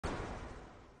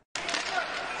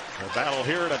The battle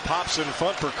here, and it pops in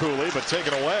front for Cooley, but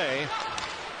taken away.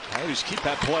 Coyotes keep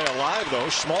that play alive, though.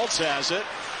 Schmaltz has it.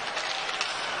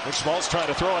 And Schmaltz trying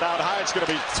to throw it out high. It's going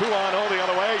to be 2-0 the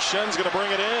other way. Schen's going to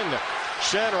bring it in.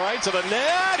 Schenn right to the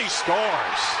net. He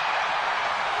scores.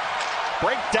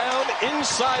 Breakdown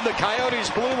inside the Coyotes'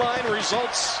 blue line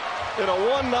results in a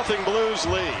 1-0 Blues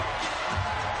lead.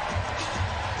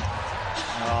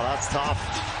 Oh, that's tough.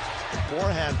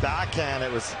 Forehand, backhand.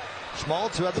 It was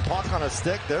Schmaltz who had the puck on a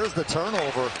stick. There's the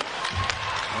turnover.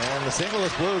 And the St.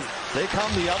 Louis Blues, they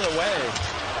come the other way.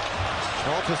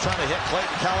 Schmaltz was trying to hit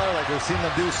Clayton Keller like we've seen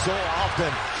them do so often.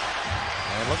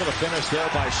 And look at the finish there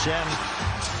by Schenn.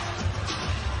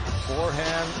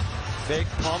 Forehand, fake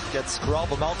pump, gets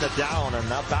Vejmelka down, and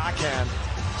that backhand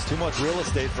is too much real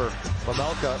estate for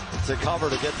Vejmelka to cover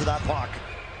to get to that puck.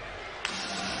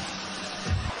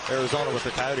 Arizona with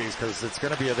the Coyotes, because it's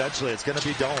going to be eventually, it's going to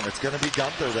be Doan, it's going to be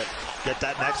Gunther that get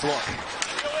that next look.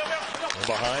 And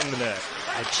behind the net,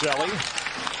 Michelli.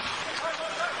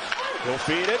 He'll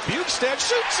feed it. Bjugstad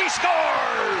shoots. He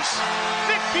scores.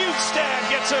 Nick Bjugstad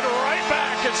gets it right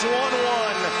back. It's 1-1.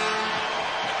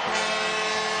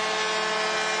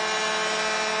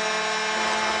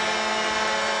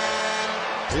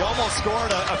 He almost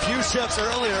scored a few shifts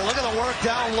earlier. Look at the work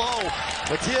down low.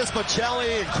 Matias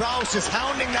Michelli and Krause just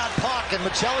hounding that puck, and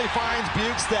Michelli finds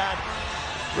Bjugstad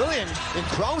really in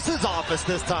Krause's office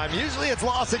this time. Usually it's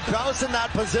Lawson Krause in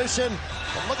that position.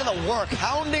 And look at the work,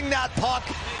 hounding that puck.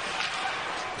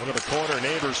 Look at the corner,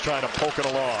 Neighbors trying to poke it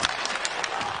along.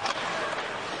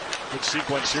 Good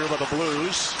sequence here by the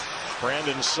Blues.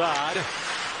 Brandon Saad.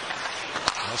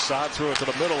 Saad threw it to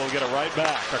the middle, he'll get it right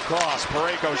back. Across,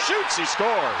 Parayko shoots, he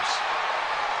scores.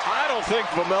 I don't think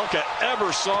Vejmelka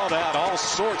ever saw that. All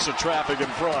sorts of traffic in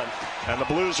front, and the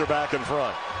Blues are back in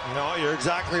front. No, you're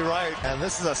exactly right. And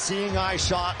this is a seeing eye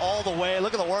shot all the way.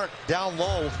 Look at the work down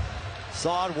low.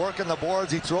 Saad working the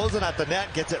boards. He throws it at the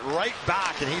net, gets it right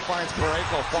back, and he finds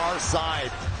Parayko far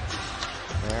side.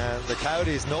 And the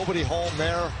Coyotes, nobody home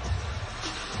there.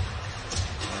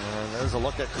 And there's a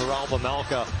look at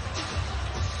Vejmelka.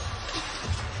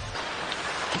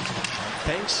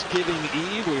 Thanksgiving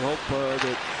Eve. We hope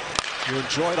that you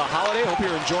enjoy the holiday. Hope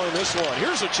you're enjoying this one.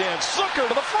 Here's a chance. Zucker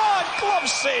to the front. Glove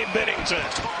save, Binnington.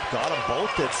 Got them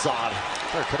both, did Saad.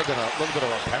 There could have been a little bit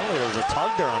of a penalty. There was a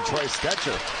tug there on Troy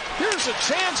Stetcher. Here's a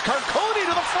chance. Carcone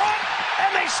to the front,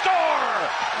 and they score.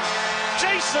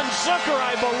 Jason Zucker,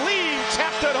 I believe,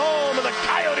 tapped it home, and the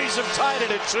Coyotes have tied it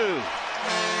at 2. And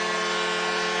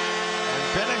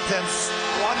Binnington's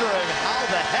wondering how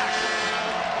the heck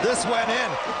this went in.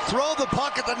 Throw the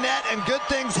puck at the net and good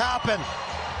things happen.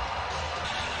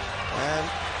 And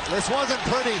this wasn't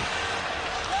pretty,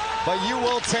 but you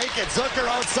will take it. Zucker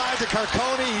outside to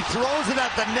Carcone. He throws it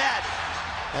at the net.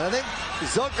 And I think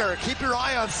Zucker, keep your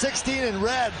eye on 16 in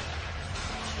red,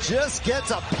 just gets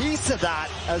a piece of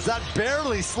that as that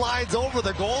barely slides over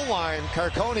the goal line.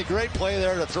 Carcone, great play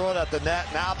there to throw it at the net.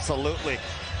 And absolutely,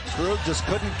 Krug just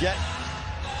couldn't get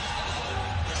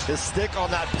his stick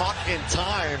on that puck in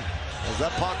time as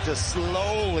that puck just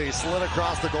slowly slid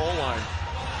across the goal line.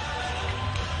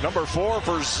 Number 4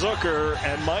 for Zucker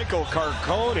and Michael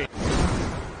Carcone.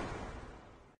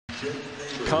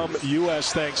 Come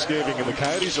U.S. Thanksgiving, and the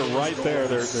Coyotes are right there.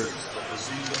 They're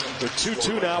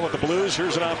 2-2 now with the Blues.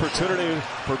 Here's an opportunity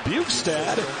for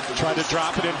Bjugstad. Tried to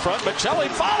drop it in front. Michelli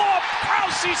follow-up.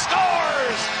 Krause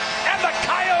scores! And the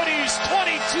Coyotes,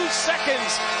 22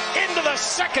 seconds into the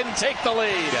second, take the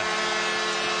lead.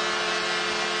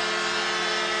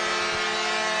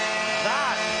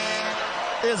 That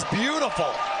is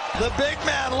beautiful. The big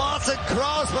man, Lawson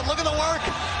Krause, but look at the work.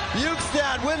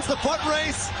 Bjugstad wins the foot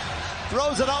race,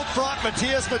 throws it out front.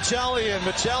 Matias Michelli, and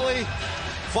Michelli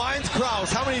finds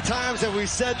Krause. How many times have we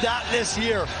said that this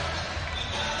year?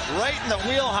 Right in the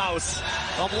wheelhouse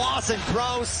of Lawson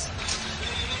Krause.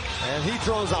 And he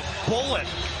throws a bullet.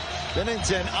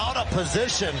 Binnington out of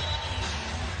position.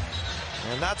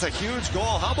 And that's a huge goal.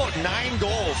 How about 9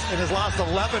 goals in his last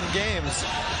 11 games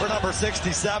for number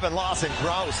 67, Lawson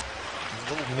Krause? A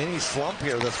little mini slump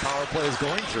here this power play is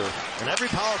going through. And every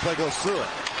power play goes through it.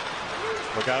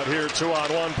 Look out here,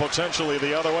 2-on-1, potentially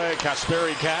the other way.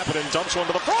 Kasperi Kapanen dumps one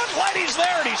to the front. Letty's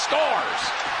there, and he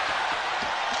scores.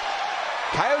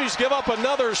 Coyotes give up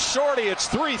another shorty. It's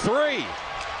 3-3.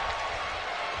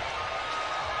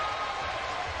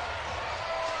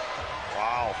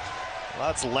 Wow.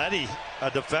 That's Letty,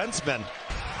 a defenseman.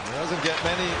 He doesn't get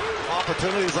many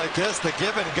opportunities like this to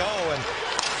give and go. And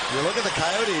you look at the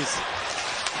Coyotes,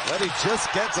 Letty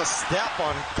just gets a step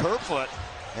on Kerfoot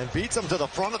and beats him to the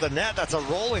front of the net. That's a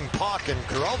rolling puck, and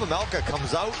Vejmelka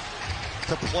comes out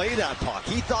to play that puck.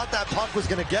 He thought that puck was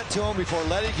going to get to him before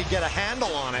Leddy could get a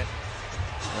handle on it.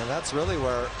 And that's really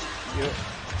where you...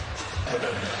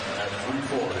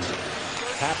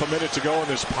 Half a minute to go in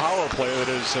this power play that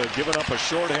has given up a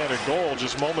shorthanded goal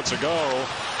just moments ago.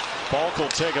 Falk will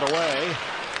take it away.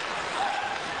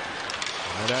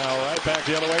 And now right back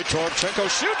the other way. Toropchenko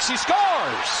shoots. He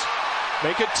scores.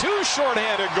 Make it 2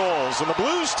 shorthanded goals, and the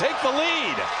Blues take the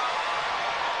lead.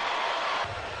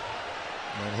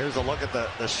 And here's a look at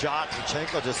the shot.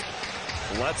 Toropchenko just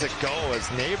lets it go as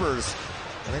Neighbors,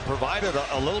 I think, provided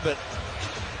a little bit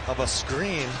of a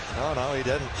screen. No, he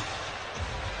didn't.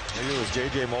 Maybe it was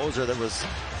J.J. Moser that was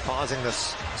causing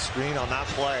this screen on that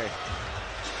play.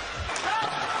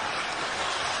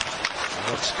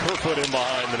 That's Kerfoot in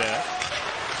behind the net.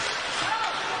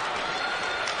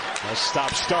 A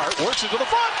stop-start, works it to the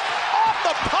front. Off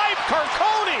the pipe,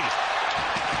 Carcone.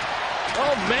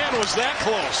 Oh, man, was that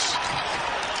close.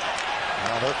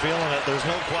 They're feeling it. There's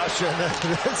no question that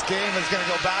this game is going to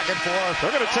go back and forth.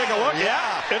 They're going to take a look.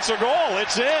 Yeah, it's a goal.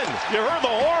 It's in. You heard the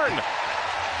horn.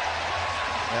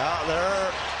 Yeah,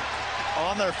 they're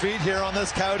on their feet here on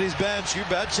this Coyotes bench. You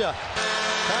betcha.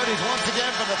 Coyotes once again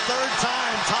for the 3rd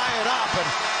time tie it up, and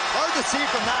hard to see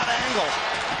from that angle.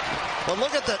 But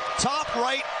look at the top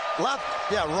right, left,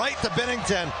 right to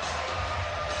Binnington.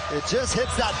 It just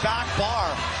hits that back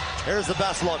bar. Here's the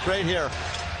best look right here.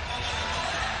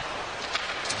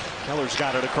 Keller's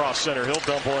got it across center. He'll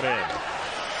dump one in.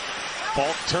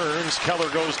 Falk turns. Keller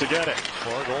goes to get it.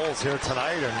 4 goals here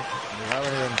tonight, and we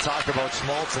haven't even talked about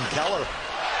Schmaltz and Keller.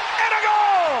 And a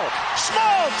goal!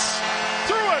 Schmaltz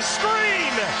through a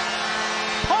screen.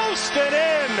 Posted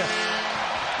in.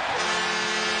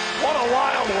 What a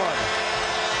wild one.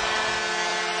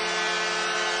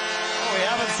 Oh, we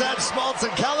haven't said Schmaltz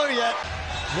and Keller yet.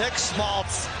 Nick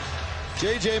Schmaltz.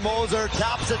 J.J. Moser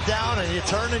taps it down, and you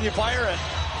turn and you fire it.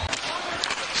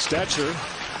 Stetcher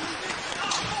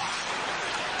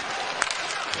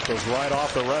goes right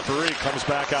off the referee, comes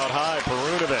back out high.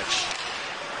 Perunovic.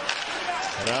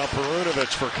 And now Perunovic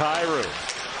for Kyrou.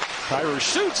 Kyrou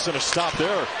shoots, and a stop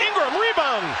there. Ingram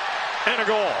rebound and a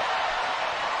goal.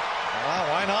 Well,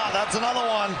 why not? That's another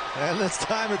one. And this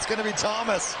time it's going to be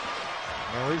Thomas.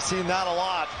 And we've seen that a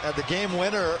lot. And the game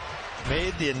winner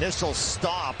made the initial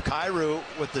stop. Kyrou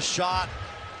with the shot.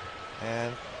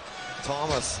 And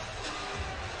Thomas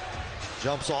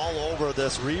jumps all over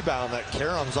this rebound that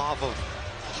caroms off of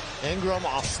Ingram,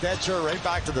 off Stetcher, right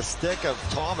back to the stick of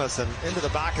Thomas and into the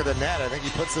back of the net. I think he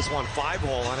puts this one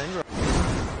 5-hole on Ingram.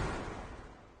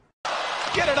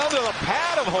 Get it under the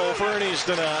pad of Hofer, and he's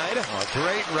denied.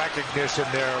 Great recognition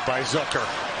there by Zucker.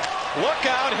 Look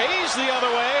out, Hayes the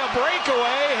other way, a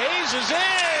breakaway. Hayes is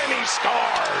in, he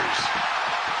scores.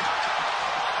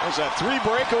 There's that 3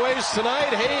 breakaways tonight.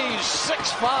 Hayes,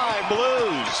 6-5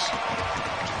 Blues.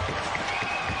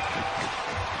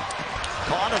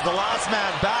 Connor's the last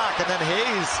man back, and then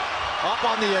Hayes up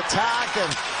on the attack,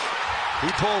 and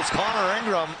he pulls Connor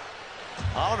Ingram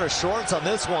out of his shorts on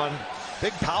this one.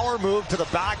 Big power move to the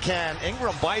backhand.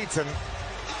 Ingram bites and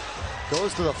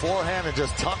goes to the forehand and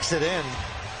just tucks it in.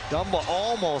 Dumba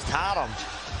almost had him.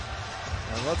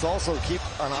 And let's also keep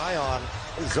an eye on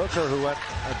Zucker, who went,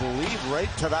 I believe, right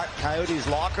to that Coyotes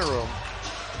locker room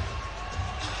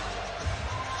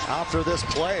after this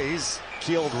plays.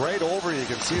 Keeled right over. You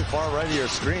can see it far right of your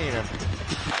screen. And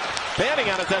banding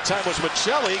on it that time was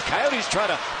Michelli. Coyotes try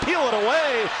to peel it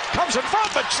away. Comes in front,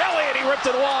 Michelli, and he ripped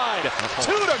it wide. 2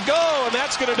 to go, and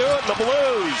that's going to do it. The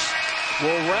Blues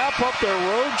will wrap up their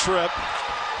road trip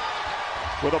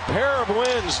with a pair of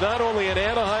wins, not only in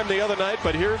Anaheim the other night,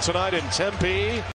 but here tonight in Tempe.